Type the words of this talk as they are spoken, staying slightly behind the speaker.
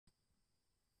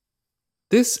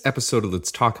This episode of Let's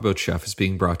Talk About Chef is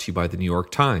being brought to you by the New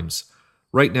York Times.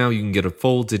 Right now, you can get a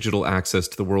full digital access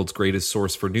to the world's greatest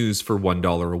source for news for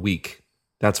 $1 a week.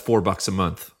 That's $4 a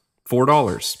month.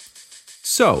 $4.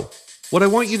 So, what I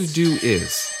want you to do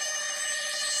is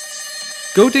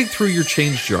go dig through your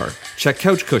change jar, check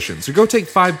couch cushions, or go take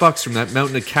 $5 from that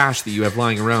mountain of cash that you have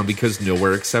lying around because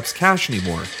nowhere accepts cash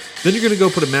anymore. Then you're going to go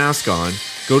put a mask on,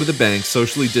 go to the bank,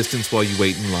 socially distance while you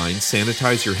wait in line,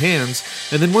 sanitize your hands,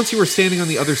 and then once you are standing on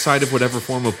the other side of whatever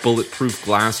form of bulletproof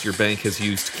glass your bank has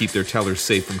used to keep their tellers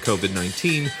safe from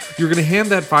COVID-19, you're going to hand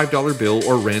that $5 bill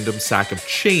or random sack of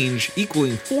change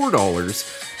equaling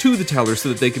 $4 to the teller so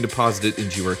that they can deposit it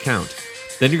into your account.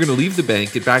 Then you're going to leave the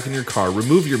bank, get back in your car,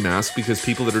 remove your mask because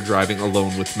people that are driving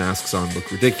alone with masks on look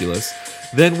ridiculous.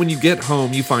 Then when you get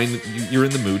home, you find you're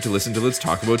in the mood to listen to Let's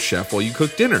Talk About Chef while you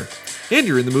cook dinner. And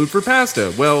you're in the mood for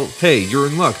pasta. Well, hey, you're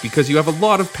in luck because you have a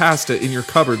lot of pasta in your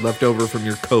cupboard left over from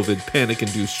your COVID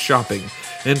panic-induced shopping.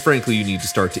 And frankly, you need to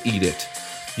start to eat it.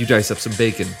 You dice up some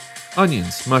bacon,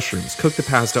 onions, mushrooms, cook the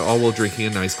pasta all while drinking a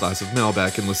nice glass of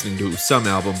Malbec and listening to some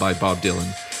album by Bob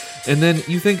Dylan. And then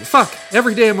you think, fuck,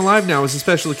 every day I'm alive now is a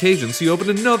special occasion, so you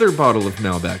open another bottle of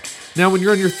Malbec. Now, when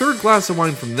you're on your third glass of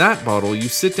wine from that bottle, you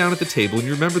sit down at the table and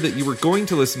you remember that you were going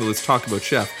to listen to Let's Talk About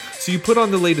Chef, so you put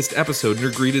on the latest episode and you're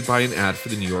greeted by an ad for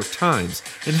the New York Times.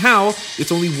 And how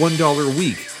it's only $1 a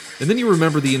week. And then you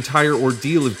remember the entire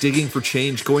ordeal of digging for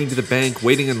change, going to the bank,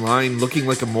 waiting in line, looking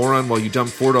like a moron while you dump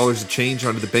 $4 of change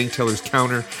onto the bank teller's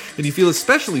counter, and you feel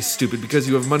especially stupid because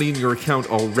you have money in your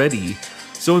account already.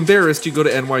 So embarrassed, you go to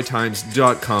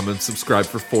nytimes.com and subscribe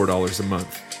for $4 a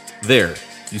month. There,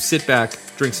 you sit back,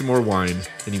 drink some more wine,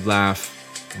 and you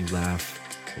laugh, and you laugh,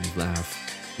 and you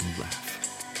laugh, and you laugh.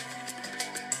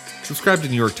 Subscribe to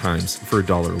New York Times for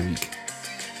 $1 a week.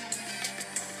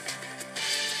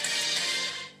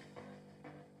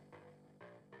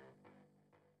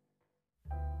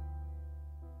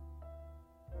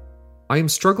 I am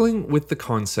struggling with the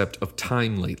concept of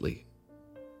time lately.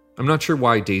 I'm not sure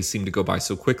why days seem to go by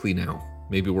so quickly now.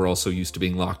 Maybe we're all so used to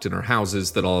being locked in our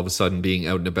houses that all of a sudden being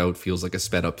out and about feels like a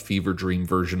sped-up fever dream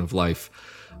version of life.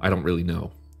 I don't really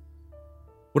know.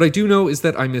 What I do know is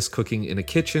that I miss cooking in a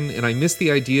kitchen, and I miss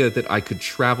the idea that I could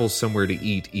travel somewhere to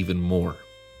eat even more.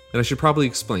 And I should probably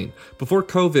explain. Before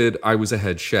COVID, I was a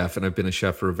head chef, and I've been a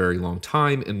chef for a very long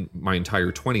time, in my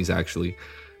entire 20s actually,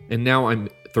 and now I'm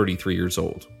 33 years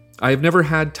old. I have never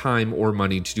had time or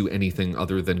money to do anything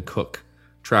other than cook.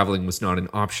 Traveling was not an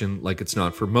option, like it's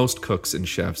not for most cooks and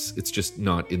chefs. It's just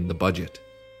not in the budget.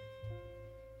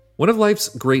 One of life's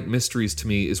great mysteries to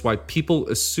me is why people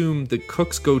assume that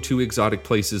cooks go to exotic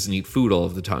places and eat food all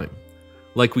of the time.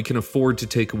 Like we can afford to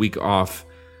take a week off,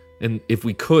 and if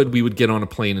we could, we would get on a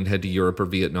plane and head to Europe or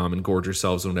Vietnam and gorge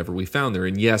ourselves whenever we found there.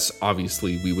 And yes,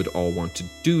 obviously, we would all want to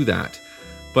do that.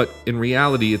 But in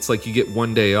reality, it's like you get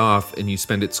one day off and you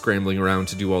spend it scrambling around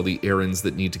to do all the errands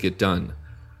that need to get done.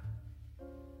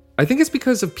 I think it's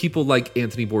because of people like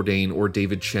Anthony Bourdain or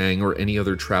David Chang or any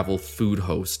other travel food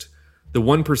host. The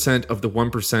 1% of the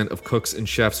 1% of cooks and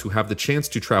chefs who have the chance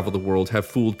to travel the world have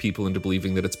fooled people into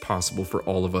believing that it's possible for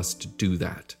all of us to do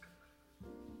that.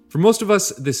 For most of us,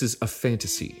 this is a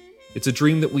fantasy. It's a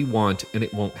dream that we want and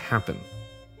it won't happen.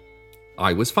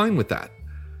 I was fine with that.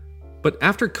 But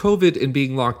after COVID and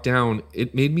being locked down,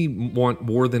 it made me want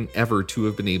more than ever to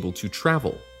have been able to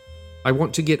travel. I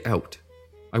want to get out.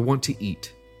 I want to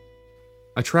eat.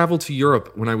 I traveled to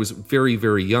Europe when I was very,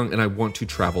 very young, and I want to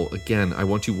travel again. I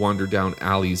want to wander down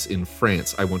alleys in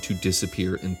France. I want to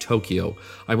disappear in Tokyo.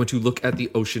 I want to look at the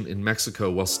ocean in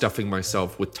Mexico while stuffing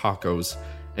myself with tacos.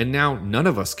 And now none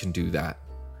of us can do that.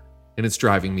 And it's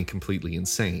driving me completely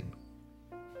insane.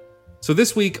 So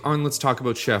this week on Let's Talk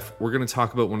About Chef, we're going to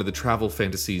talk about one of the travel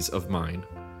fantasies of mine.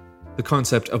 The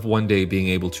concept of one day being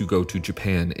able to go to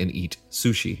Japan and eat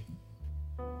sushi.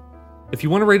 If you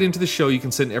want to write into the show, you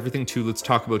can send everything to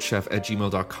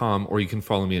letstalkaboutchef@gmail.com, or you can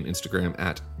follow me on Instagram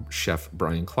at Chef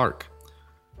Brian Clark.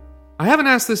 I haven't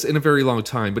asked this in a very long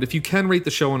time, but if you can rate the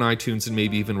show on iTunes and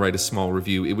maybe even write a small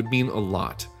review, it would mean a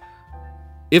lot.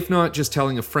 If not, just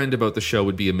telling a friend about the show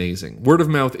would be amazing. Word of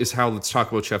mouth is how Let's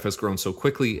Talk About Chef has grown so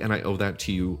quickly, and I owe that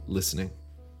to you listening.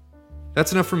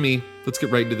 That's enough from me. Let's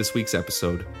get right into this week's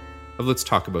episode of Let's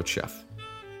Talk About Chef.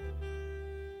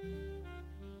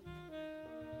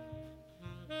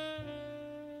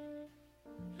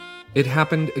 It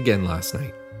happened again last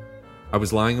night. I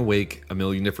was lying awake, a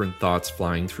million different thoughts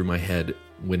flying through my head.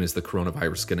 When is the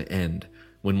coronavirus going to end?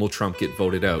 When will Trump get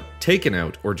voted out, taken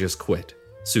out, or just quit?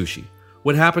 Sushi.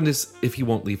 What happened is if he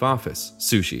won't leave office?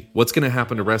 Sushi. What's going to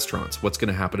happen to restaurants? What's going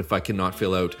to happen if I cannot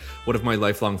fill out one of my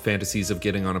lifelong fantasies of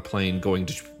getting on a plane, going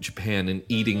to Japan, and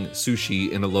eating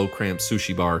sushi in a low-cramped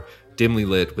sushi bar, dimly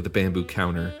lit with a bamboo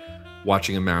counter,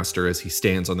 watching a master as he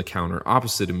stands on the counter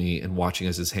opposite of me and watching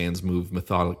as his hands move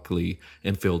methodically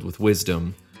and filled with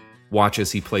wisdom. Watch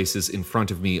as he places in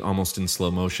front of me, almost in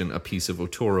slow motion, a piece of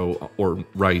otoro or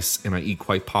rice, and I eat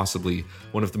quite possibly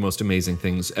one of the most amazing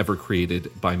things ever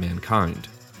created by mankind.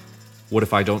 What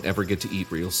if I don't ever get to eat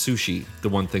real sushi, the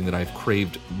one thing that I've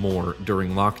craved more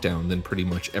during lockdown than pretty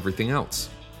much everything else?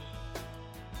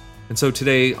 And so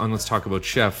today on Let's Talk About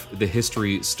Chef, the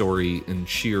history, story, and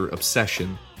sheer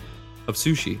obsession of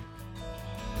sushi.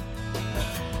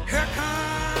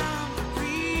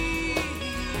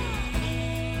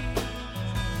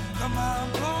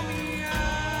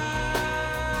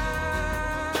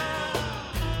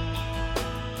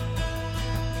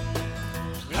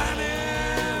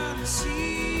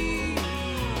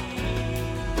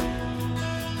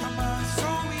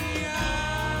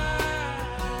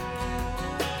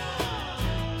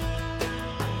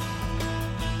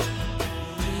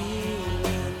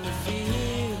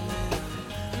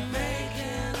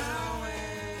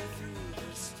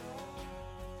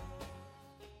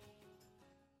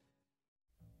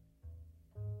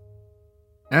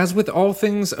 As with all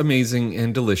things amazing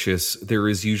and delicious, there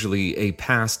is usually a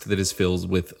past that is filled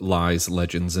with lies,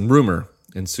 legends, and rumor,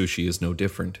 and sushi is no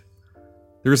different.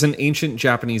 There is an ancient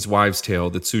Japanese wives' tale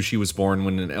that sushi was born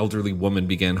when an elderly woman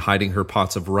began hiding her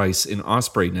pots of rice in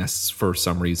osprey nests for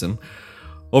some reason.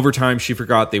 Over time, she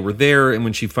forgot they were there, and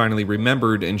when she finally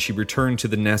remembered and she returned to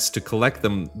the nest to collect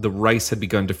them, the rice had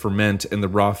begun to ferment, and the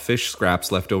raw fish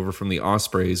scraps left over from the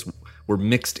ospreys were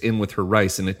mixed in with her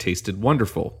rice, and it tasted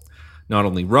wonderful. Not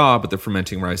only raw, but the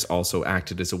fermenting rice also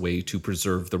acted as a way to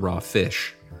preserve the raw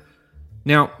fish.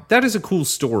 Now, that is a cool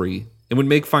story, and would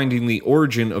make finding the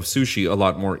origin of sushi a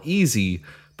lot more easy,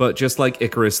 but just like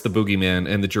Icarus the boogeyman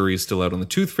and the jury is still out on the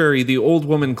tooth fairy, the old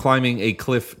woman climbing a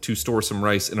cliff to store some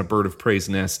rice in a bird of prey's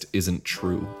nest isn't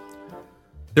true.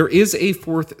 There is a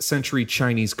 4th century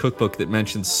Chinese cookbook that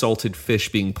mentions salted fish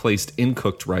being placed in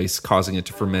cooked rice, causing it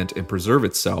to ferment and preserve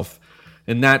itself.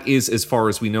 And that is, as far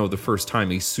as we know, the first time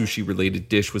a sushi-related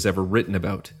dish was ever written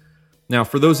about. Now,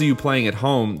 for those of you playing at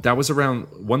home, that was around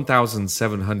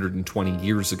 1,720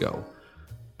 years ago.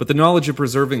 But the knowledge of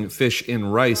preserving fish in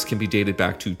rice can be dated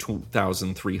back to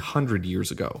 2,300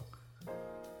 years ago.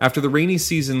 After the rainy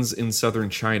seasons in southern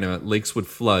China, lakes would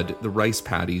flood the rice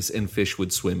paddies and fish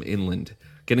would swim inland,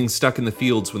 getting stuck in the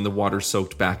fields when the water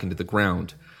soaked back into the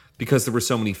ground. Because there were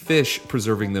so many fish,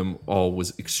 preserving them all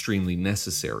was extremely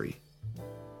necessary.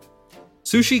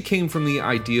 Sushi came from the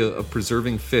idea of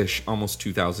preserving fish almost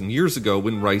 2,000 years ago.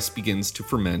 When rice begins to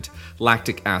ferment,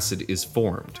 lactic acid is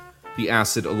formed. The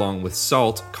acid, along with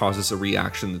salt, causes a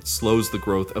reaction that slows the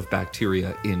growth of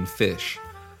bacteria in fish.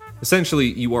 Essentially,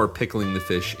 you are pickling the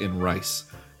fish in rice,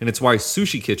 and it's why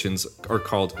sushi kitchens are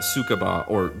called tsukaba,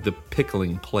 or the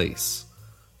pickling place.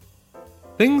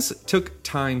 Things took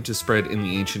time to spread in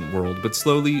the ancient world, but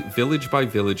slowly, village by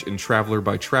village and traveler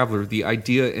by traveler, the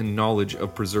idea and knowledge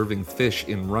of preserving fish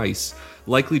in rice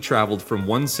likely traveled from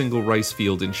one single rice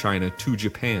field in China to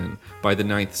Japan by the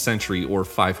 9th century, or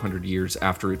 500 years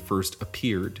after it first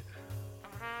appeared.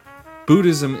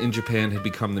 Buddhism in Japan had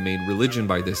become the main religion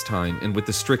by this time, and with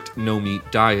the strict no-meat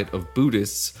diet of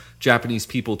Buddhists, Japanese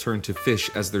people turned to fish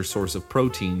as their source of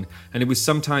protein, and it was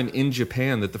sometime in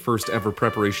Japan that the first ever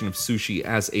preparation of sushi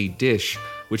as a dish,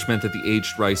 which meant that the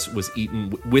aged rice was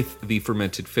eaten with the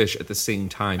fermented fish at the same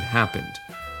time, happened.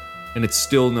 And it's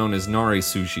still known as nari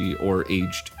sushi, or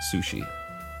aged sushi.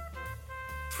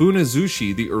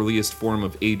 Funazushi, the earliest form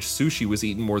of aged sushi, was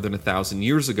eaten more than 1,000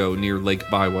 years ago near Lake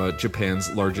Biwa, Japan's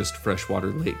largest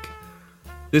freshwater lake.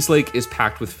 This lake is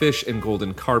packed with fish, and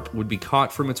golden carp would be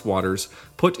caught from its waters,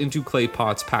 put into clay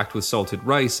pots packed with salted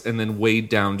rice, and then weighed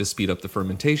down to speed up the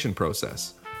fermentation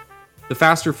process. The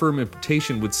faster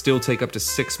fermentation would still take up to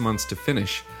 6 months to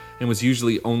finish, and was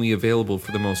usually only available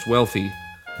for the most wealthy,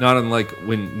 not unlike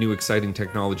when new exciting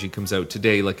technology comes out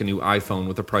today, like a new iPhone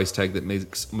with a price tag that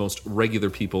makes most regular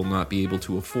people not be able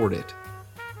to afford it.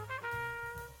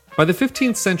 By the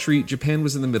 15th century, Japan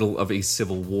was in the middle of a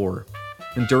civil war.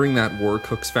 And during that war,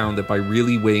 cooks found that by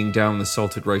really weighing down the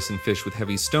salted rice and fish with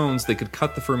heavy stones, they could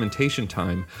cut the fermentation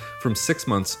time from 6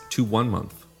 months to 1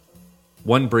 month.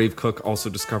 One brave cook also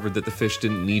discovered that the fish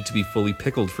didn't need to be fully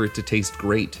pickled for it to taste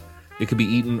great. It could be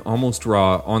eaten almost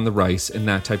raw on the rice, and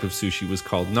that type of sushi was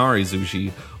called nari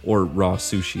sushi, or raw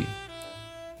sushi.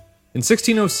 In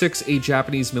 1606, a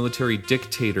Japanese military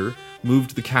dictator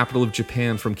moved the capital of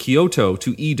Japan from Kyoto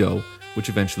to Edo, which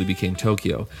eventually became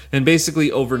Tokyo. And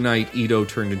basically overnight, Edo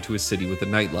turned into a city with a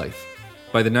nightlife.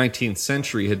 By the 19th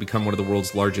century, it had become one of the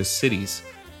world's largest cities.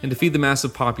 And to feed the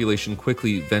massive population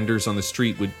quickly, vendors on the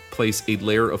street would place a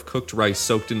layer of cooked rice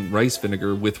soaked in rice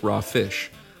vinegar with raw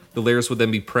fish. The layers would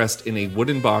then be pressed in a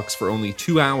wooden box for only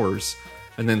 2 hours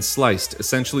and then sliced,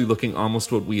 essentially looking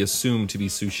almost what we assume to be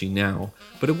sushi now.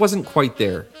 But it wasn't quite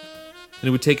there, and it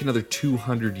would take another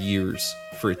 200 years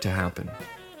for it to happen.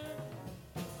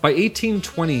 By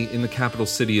 1820, in the capital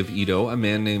city of Edo, a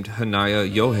man named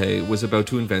Hanaya Yohei was about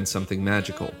to invent something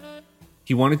magical.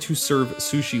 He wanted to serve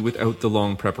sushi without the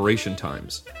long preparation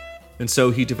times. And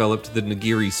so he developed the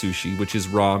nigiri sushi, which is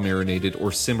raw, marinated,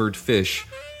 or simmered fish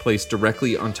placed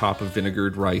directly on top of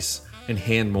vinegared rice and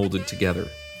hand-molded together.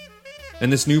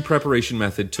 And this new preparation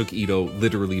method took Edo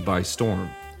literally by storm.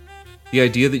 The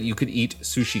idea that you could eat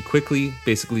sushi quickly,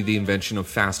 basically the invention of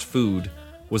fast food,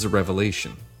 was a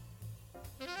revelation.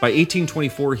 By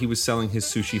 1824, he was selling his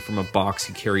sushi from a box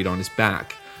he carried on his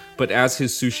back. But as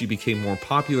his sushi became more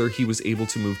popular, he was able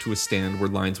to move to a stand where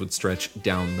lines would stretch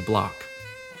down the block.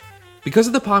 Because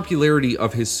of the popularity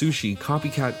of his sushi,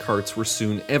 copycat carts were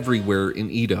soon everywhere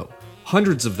in Edo.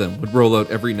 Hundreds of them would roll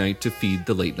out every night to feed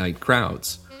the late-night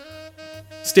crowds.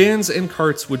 Stands and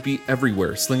carts would be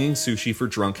everywhere, slinging sushi for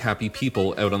drunk, happy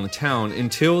people out on the town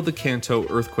until the Kanto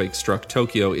earthquake struck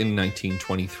Tokyo in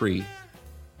 1923.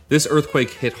 This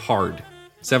earthquake hit hard,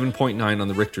 7.9 on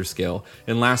the Richter scale,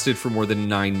 and lasted for more than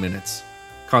 9 minutes,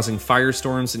 causing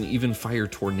firestorms and even fire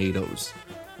tornadoes.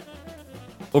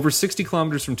 Over 60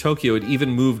 kilometers from Tokyo, it even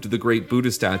moved the great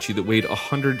Buddha statue that weighed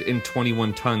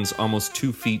 121 tons almost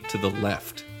 2 feet to the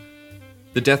left.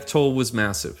 The death toll was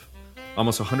massive.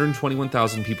 Almost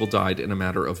 121,000 people died in a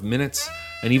matter of minutes,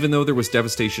 and even though there was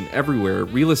devastation everywhere,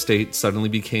 real estate suddenly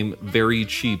became very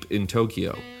cheap in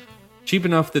Tokyo. Cheap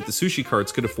enough that the sushi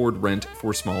carts could afford rent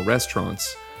for small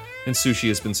restaurants, and sushi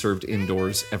has been served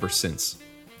indoors ever since.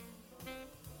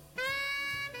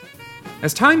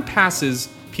 As time passes,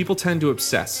 people tend to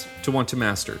obsess, to want to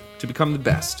master, to become the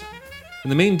best.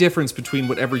 And the main difference between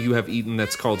whatever you have eaten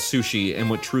that's called sushi and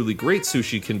what truly great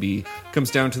sushi can be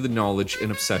comes down to the knowledge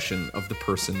and obsession of the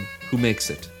person who makes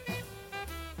it.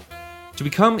 To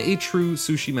become a true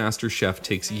sushi master chef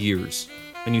takes years,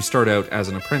 and you start out as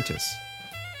an apprentice.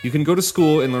 You can go to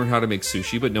school and learn how to make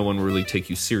sushi, but no one will really take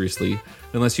you seriously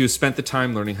unless you have spent the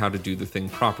time learning how to do the thing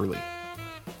properly.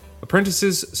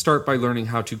 Apprentices start by learning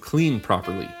how to clean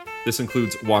properly. This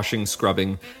includes washing,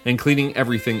 scrubbing, and cleaning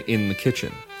everything in the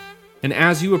kitchen. And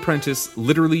as you apprentice,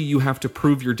 literally you have to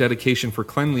prove your dedication for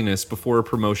cleanliness before a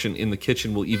promotion in the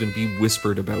kitchen will even be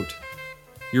whispered about.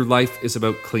 Your life is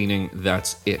about cleaning,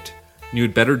 that's it. You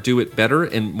had better do it better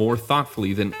and more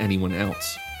thoughtfully than anyone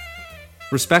else.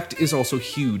 Respect is also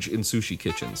huge in sushi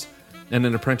kitchens, and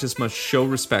an apprentice must show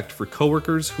respect for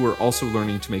coworkers who are also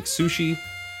learning to make sushi,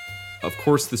 of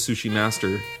course the sushi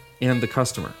master, and the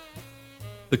customer.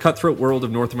 The cutthroat world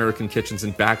of North American kitchens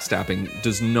and backstabbing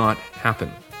does not happen.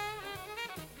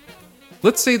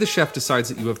 Let's say the chef decides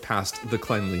that you have passed the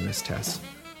cleanliness test.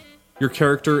 Your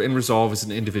character and resolve as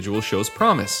an individual shows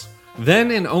promise.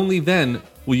 Then and only then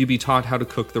will you be taught how to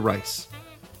cook the rice.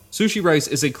 Sushi rice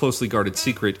is a closely guarded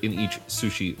secret in each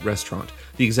sushi restaurant.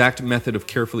 The exact method of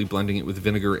carefully blending it with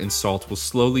vinegar and salt will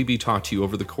slowly be taught to you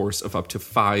over the course of up to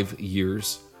 5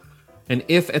 years. And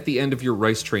if at the end of your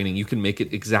rice training you can make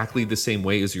it exactly the same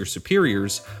way as your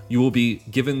superiors, you will be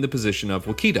given the position of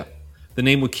wakita. The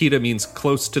name wakita means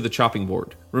close to the chopping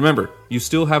board. Remember, you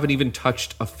still haven't even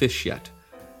touched a fish yet.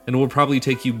 And it will probably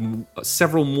take you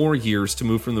several more years to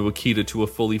move from the wakita to a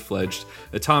fully fledged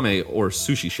atame or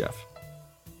sushi chef.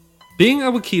 Being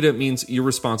a wakita means you're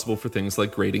responsible for things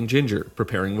like grating ginger,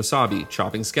 preparing wasabi,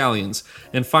 chopping scallions,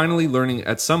 and finally learning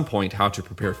at some point how to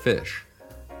prepare fish.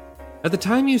 At the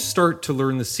time you start to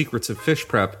learn the secrets of fish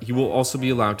prep, you will also be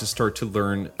allowed to start to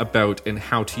learn about and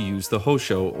how to use the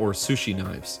hosho or sushi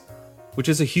knives, which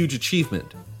is a huge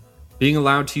achievement. Being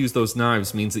allowed to use those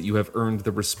knives means that you have earned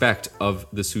the respect of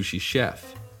the sushi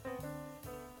chef.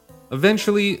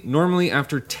 Eventually, normally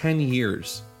after 10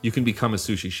 years, you can become a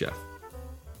sushi chef.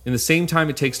 In the same time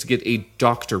it takes to get a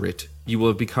doctorate, you will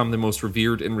have become the most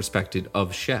revered and respected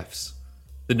of chefs.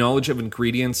 The knowledge of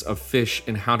ingredients of fish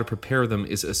and how to prepare them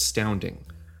is astounding.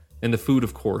 And the food,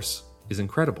 of course, is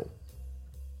incredible.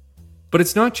 But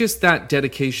it's not just that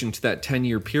dedication to that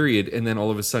 10-year period and then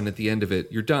all of a sudden at the end of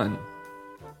it, you're done.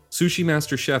 Sushi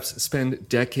master chefs spend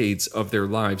decades of their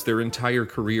lives, their entire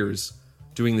careers,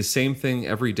 doing the same thing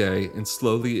every day and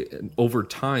slowly and over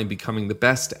time becoming the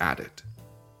best at it.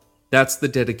 That's the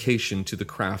dedication to the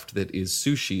craft that is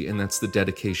sushi, and that's the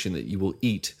dedication that you will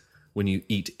eat when you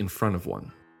eat in front of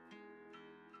one.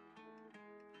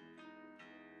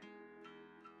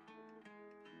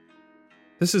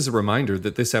 This is a reminder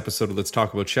that this episode of Let's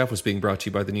Talk About Chef was being brought to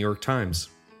you by the New York Times.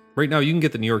 Right now, you can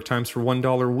get the New York Times for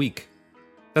 $1 a week.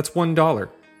 That's $1.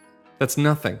 That's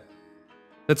nothing.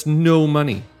 That's no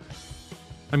money.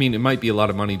 I mean, it might be a lot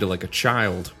of money to like a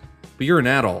child, but you're an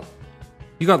adult.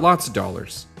 You got lots of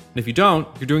dollars. And if you don't,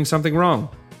 you're doing something wrong.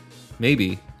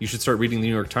 Maybe you should start reading the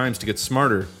New York Times to get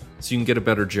smarter so you can get a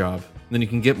better job. And then you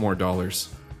can get more dollars.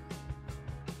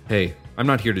 Hey, I'm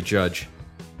not here to judge,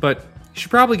 but you should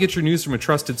probably get your news from a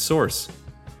trusted source.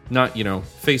 Not,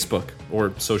 Facebook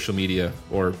or social media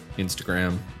or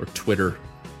Instagram or Twitter.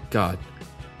 God,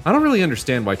 I don't really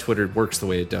understand why Twitter works the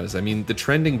way it does. I mean, the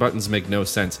trending buttons make no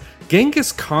sense.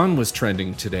 Genghis Khan was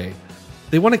trending today.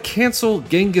 They want to cancel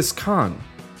Genghis Khan.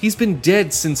 He's been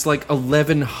dead since like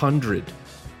 1100.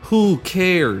 Who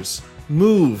cares?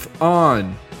 Move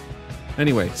on.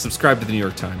 Anyway, subscribe to the New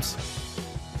York Times.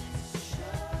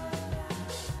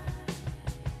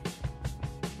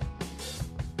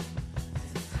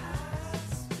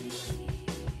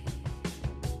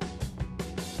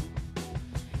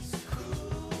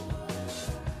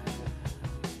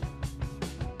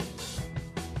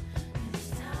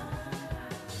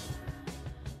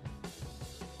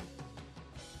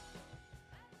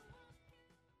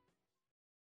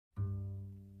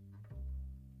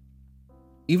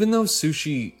 Even though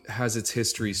sushi has its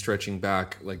history stretching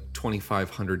back like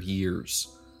 2,500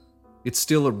 years, it's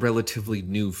still a relatively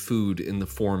new food in the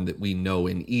form that we know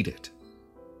and eat it.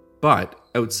 But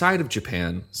outside of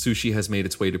Japan, sushi has made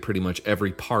its way to pretty much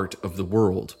every part of the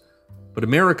world. But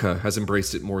America has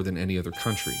embraced it more than any other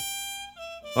country.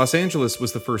 Los Angeles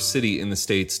was the first city in the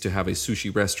States to have a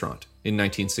sushi restaurant. In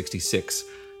 1966,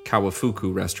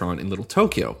 Kawafuku Restaurant in Little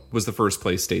Tokyo was the first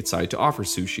place stateside to offer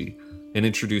sushi, and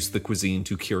introduced the cuisine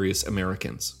to curious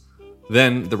Americans.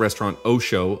 Then, the restaurant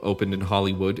Osho opened in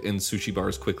Hollywood, and sushi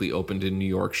bars quickly opened in New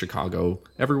York, Chicago,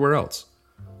 everywhere else.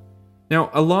 Now,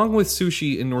 along with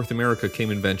sushi in North America came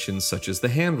inventions such as the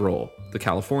hand roll, the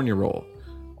California roll,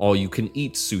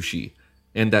 all-you-can-eat sushi,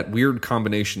 and that weird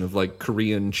combination of like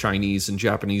Korean, Chinese, and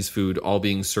Japanese food all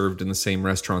being served in the same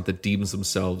restaurant that deems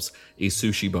themselves a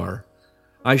sushi bar.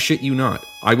 I shit you not,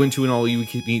 I went to an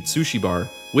all-you-can-eat sushi bar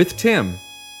with Tim,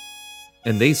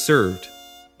 and they served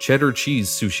cheddar cheese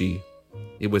sushi.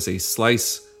 It was a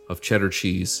slice of cheddar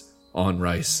cheese on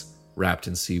rice, wrapped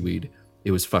in seaweed. It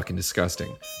was fucking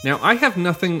disgusting. Now, I have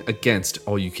nothing against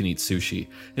all-you-can-eat sushi.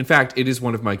 In fact, it is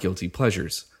one of my guilty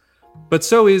pleasures. But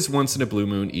so is once in a blue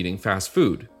moon eating fast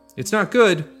food. It's not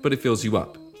good, but it fills you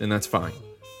up, and that's fine.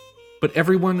 But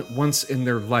everyone once in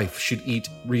their life should eat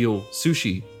real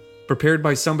sushi, prepared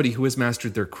by somebody who has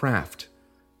mastered their craft.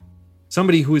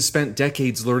 Somebody who has spent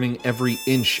decades learning every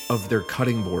inch of their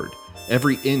cutting board,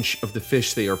 every inch of the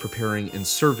fish they are preparing and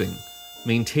serving,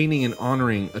 maintaining and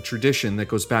honoring a tradition that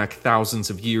goes back thousands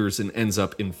of years and ends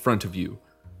up in front of you.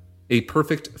 A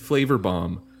perfect flavor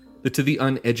bomb that to the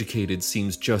uneducated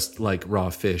seems just like raw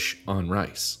fish on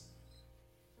rice.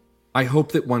 I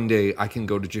hope that one day I can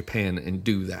go to Japan and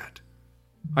do that.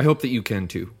 I hope that you can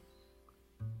too.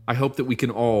 I hope that we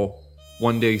can all,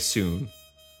 one day soon,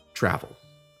 travel.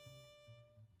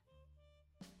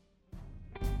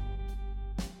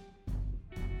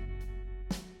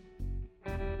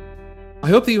 I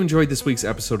hope that you enjoyed this week's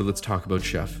episode of Let's Talk About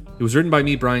Chef. It was written by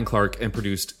me, Brian Clark, and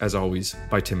produced, as always,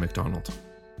 by Tim McDonald.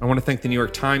 I want to thank the New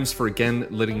York Times for again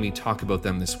letting me talk about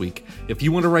them this week. If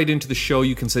you want to write into the show,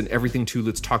 you can send everything to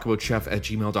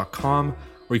letstalkaboutchef@gmail.com,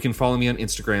 or you can follow me on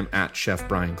Instagram at Chef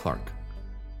Brian Clark.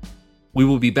 We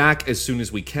will be back as soon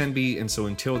as we can be, and so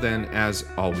until then, as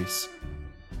always,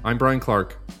 I'm Brian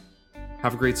Clark.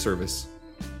 Have a great service,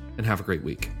 and have a great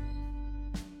week.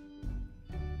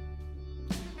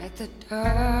 At the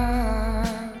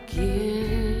dark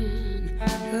end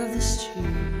of the street,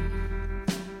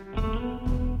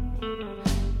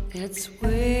 that's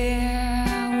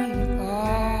where we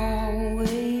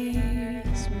always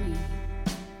meet,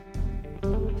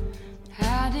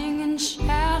 hiding in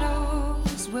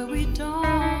shadows where we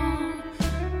don't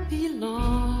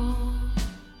belong,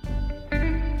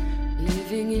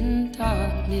 living in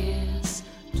darkness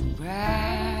to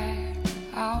right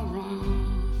our wrong.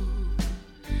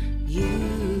 You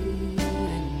and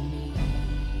me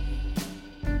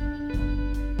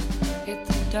at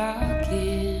the dark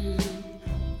end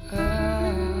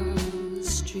of the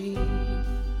street.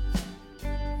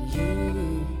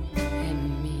 You and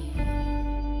me.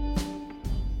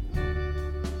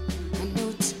 I know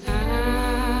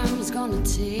time's gonna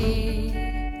take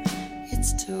its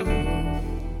toll.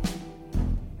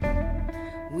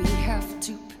 We have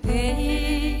to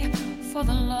pay for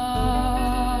the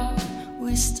love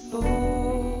we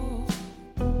stole.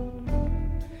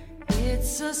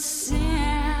 It's a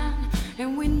sin.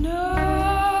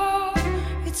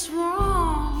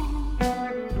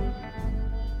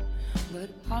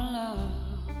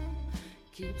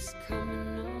 keeps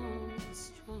coming on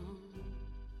strong.